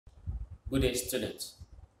Good day, students.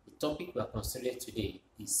 The topic we are considering today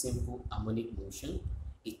is simple harmonic motion.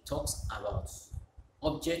 It talks about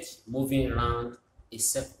objects moving around a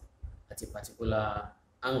circle at a particular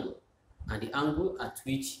angle, and the angle at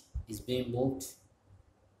which is being moved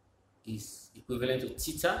is equivalent to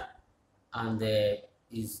theta, and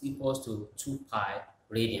is equals to 2 pi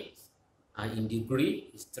radians, and in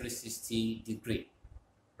degree is 360 degree.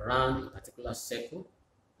 Around a particular circle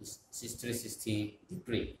is 360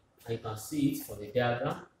 degree. And you can see it from the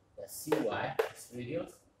diagram that CY is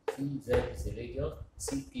radius, CZ is the radius,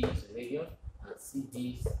 CP is the radius, and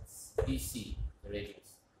BC is the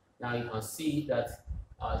radius. Now you can see that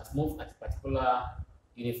it moves at a particular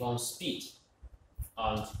uniform speed,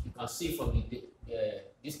 and you can see from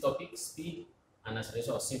this topic, speed and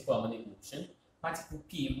acceleration of simple harmonic motion. Particle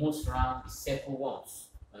P moves around the circle once.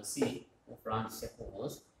 You can see move around the circle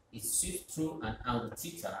once. It sweeps through an angle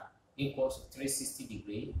theta equals to 360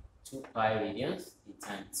 degree, 2 pi radians in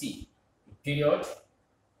time t. The period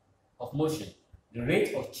of motion, the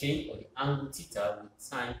rate of change of the angle theta with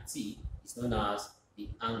time t is known as the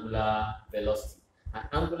angular velocity. And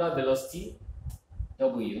angular velocity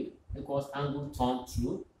W equals angle turned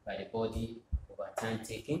through by the body over time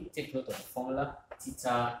taken. Take note of the formula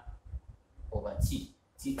theta over t.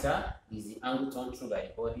 Theta is the angle turned through by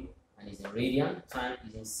the body and is in radian, time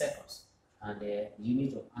is in seconds. And the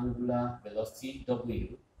unit of angular velocity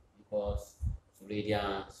W equals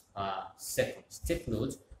radians per second. Take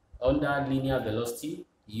note, under linear velocity,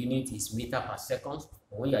 the unit is meter per second.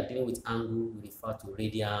 But when you are dealing with angle, we refer to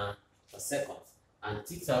radian per second. And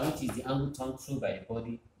theta, which is the angle turned through by the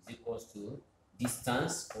body, is equals to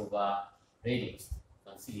distance over radius.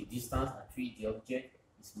 You can see the distance at which the object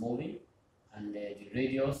is moving, and the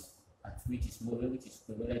radius at which is moving, which is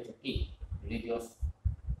equivalent to A, the radius,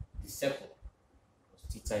 the circle.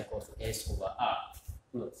 Theta equals to S over R.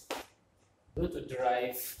 Note, we're going to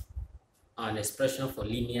derive an expression for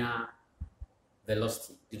linear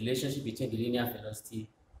velocity, the relationship between the linear velocity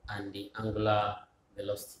and the angular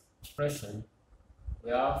velocity. Expression,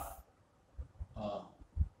 we have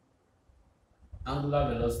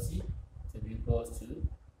angular velocity to be equal to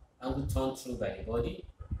angle turned through by the body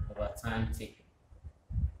over time taken.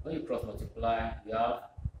 When you cross multiply, we have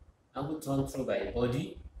angle turned through by the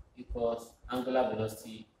body equals angular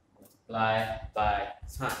velocity multiplied by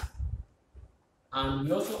time. And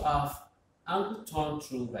we also have angle turned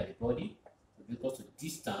through by the body equals to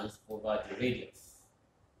distance over the radius.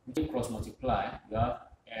 When you cross multiply, we have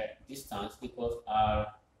distance equals r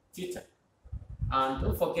theta. And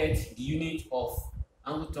don't forget the unit of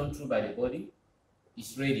angle turned through by the body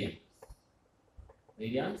is radians.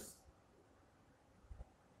 Radians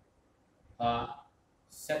per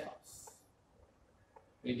seconds.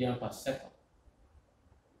 Radian per second.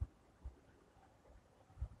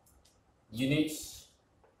 Units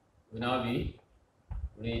will now be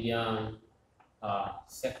radian per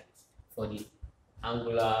second for the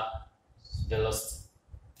angular velocity.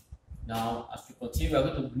 Now, as we continue, we are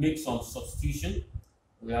going to make some substitution.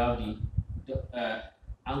 We have the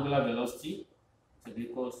angular velocity to be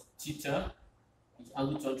equals theta, which is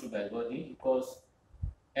angle turned through by the body, equals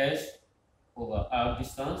S over R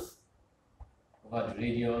distance over the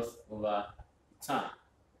radius over the time.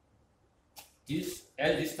 This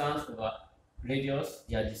L distance over radius,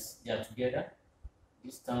 they are together.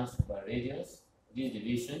 Distance over radius, this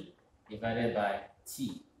division divided by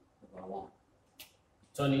t over 1.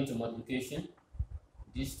 Turn into multiplication.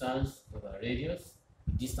 Distance over radius,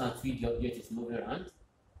 the distance which the object is moving around,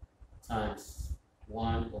 times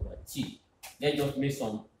 1 over t. Let's just make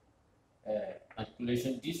some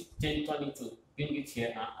calculation. This turn into bring it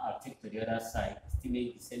here, and I'll take to the other side. Still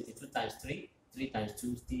make the same thing. 2 times 3, 3 times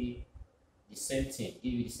 2, still the same thing.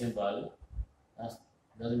 Give you the same value. That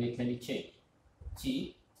doesn't make any change.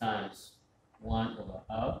 T times 1 over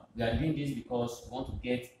r. We are doing this because we want to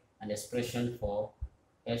get an expression for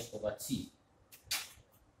S over t.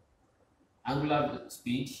 Angular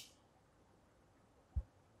speed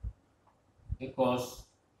equals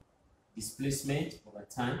displacement over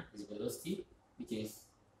time is velocity, which is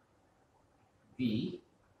v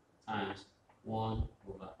times 1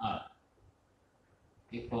 over r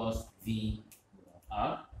equals v over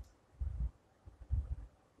r.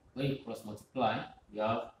 When you cross multiply, we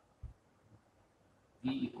have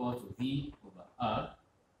v equal to v over r.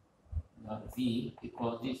 We have v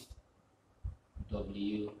equals this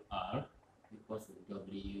wr equals to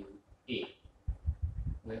wa,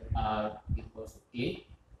 where r equals to a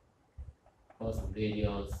equals to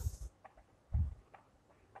radius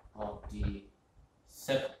of the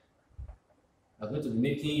circle. We are going to be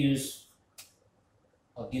making use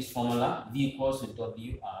of this formula. V equals to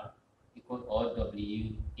wr or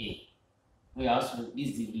WA. We also, this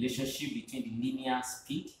is the relationship between the linear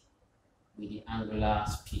speed with the angular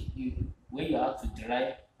speed. When you have to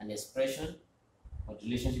derive an expression for the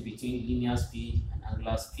relationship between linear speed and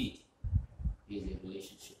angular speed, is a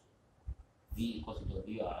relationship. V equals to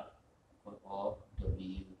WR or WA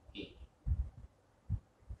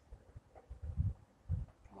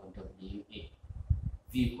or WA.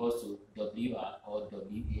 V equals to WR or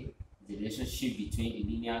WA, the relationship between the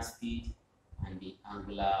linear speed and the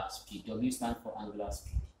angular speed. W stands for angular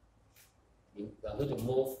speed. We are going to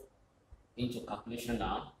move into calculation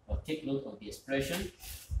now, but take note of the expression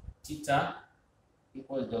theta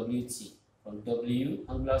equals WT. From W,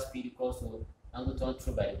 angular speed equals to angle turned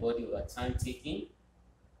through by the body over time taking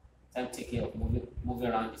of moving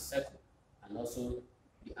around the circle, and also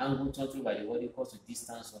the angle turned through by the body equals to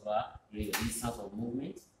distance over radius, distance of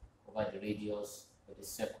movement over the radius of the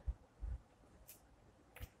circle.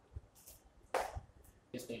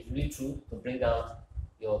 It's really true to bring out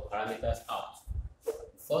your parameters out. The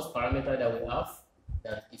first parameter that we have,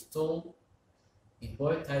 that is the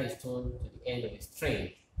boy tie is turned to the end of the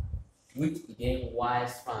string, which then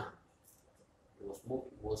wires round. It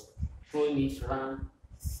was throwing it round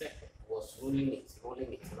the circle, was rolling it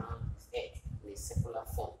round its head in a circular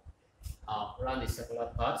form. Around the circular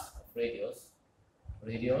part of radius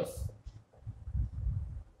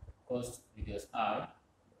equals radius R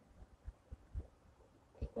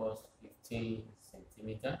equals 15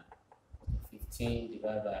 centimeter. 15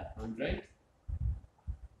 divided by 100.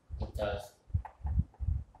 Meters.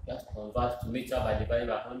 You have to convert to meter by dividing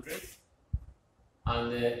by 100,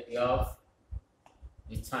 and you have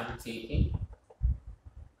the time taken,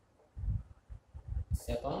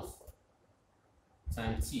 seconds,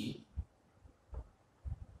 time t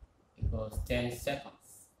equals 10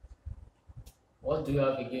 seconds. What do you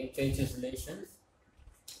have again? 20 oscillations.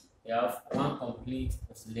 You have one complete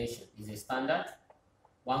oscillation is a standard.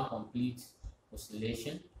 One complete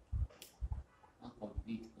oscillation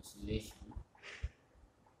is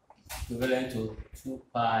equivalent to 2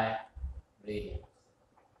 pi radians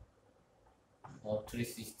or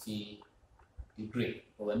 360 degree.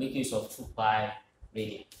 But we're making use of 2 pi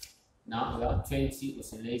radians. Now we have 20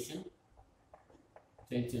 oscillation.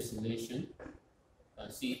 20 oscillation. You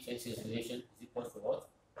can see 20 oscillation is equal to what?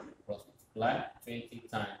 Cross multiply 20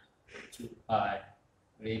 times 2 pi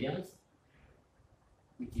radians,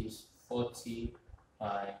 which is 40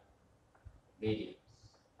 pi radians.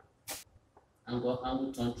 Angle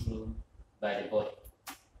turned through by the body.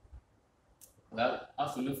 Well, I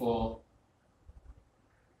have to look for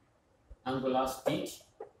angular speed,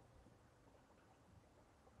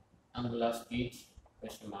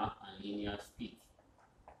 question mark, and linear speed,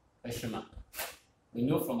 question mark. We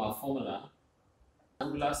know from our formula,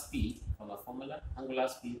 angular speed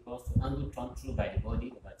equals to angle turned through by the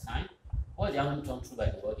body over time. What is the angle turned through by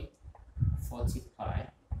the body? 40 pi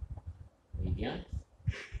radians.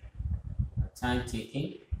 Time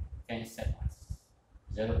taking 10 seconds.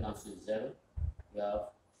 0 comes to 0. We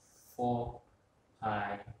have 4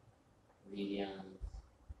 pi radians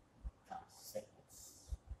per second.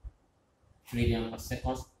 Radian per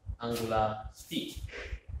second angular speed.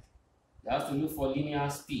 You have to look for linear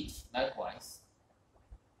speed. Likewise,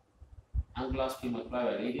 angular speed multiplied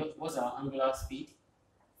by radius. What's our angular speed?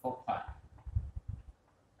 4 pi.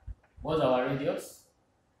 What's our radius?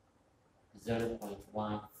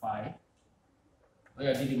 0.15. When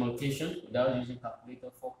you do the multiplication without using calculator,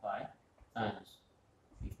 4 pi times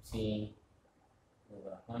 15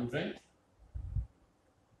 over 100.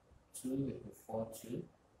 2 equals 4, 2,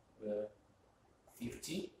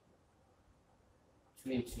 50.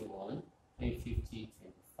 2 into 1, 3, 50,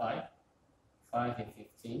 25. 5 and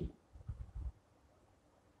 15,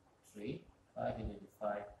 3, 5 and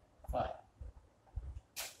 25, 5.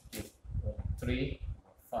 3,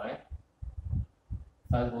 5.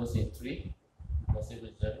 5 goes in 3. Possible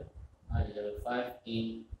 0, and 0, 5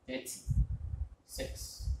 in 30,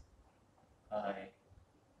 6,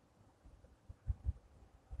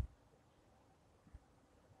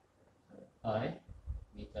 pi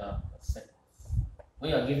meter per second.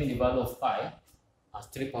 When you are given the value of pi as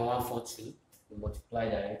 3.142, you multiply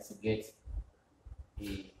that to get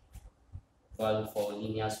the value for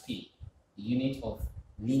linear speed. The unit of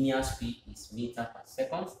linear speed is meter per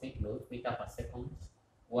second. Take note, meter per second,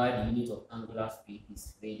 while the unit of angular speed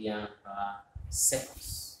is radian per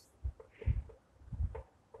seconds.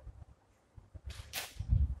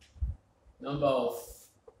 Number of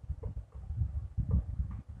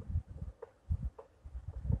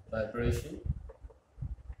vibration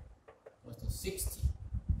was to 60,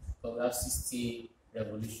 but we have 60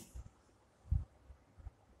 revolutions.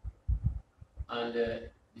 and the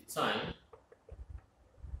time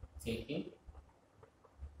taken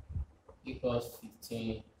equals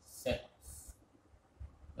 15 seconds.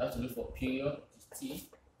 You have to look for period, which is t,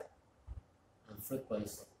 and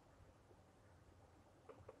frequency.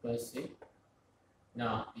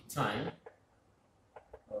 Now the time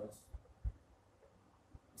was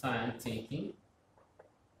time taken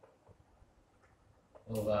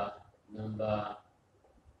over number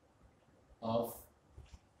of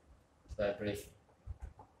vibration.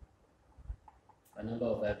 The number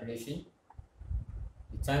of vibration,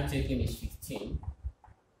 the time taken is 15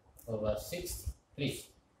 over 60. Please,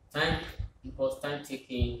 time equals time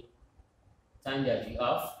taken, time that you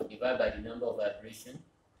have divided by the number of vibration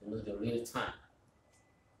to know the real time.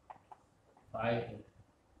 5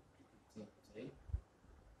 into 3,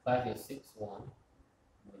 5 is 6, 1,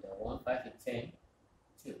 another 1, 5 is 10,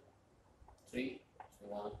 2, 3,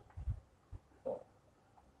 1, 4.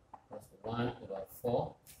 That's 1 over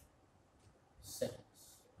 4 seconds.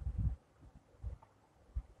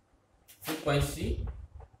 Frequency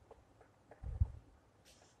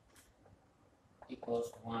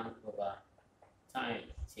equals 1 over time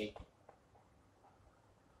taken.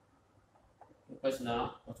 Because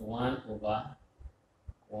now it's 1 over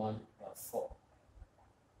 4.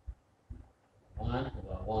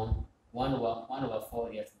 1 over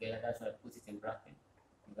 4 here together, that's why I put it in bracket,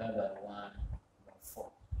 divided by 1 over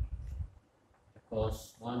 4.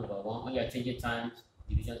 Because 1 over 1, when you are changing times,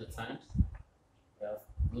 divisions of times, you have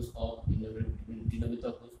goes up,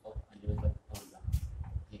 denominator goes up, and denominator comes down.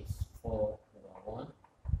 It's 4 over 1,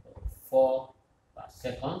 4 per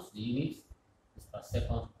second, the unit is per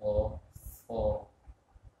second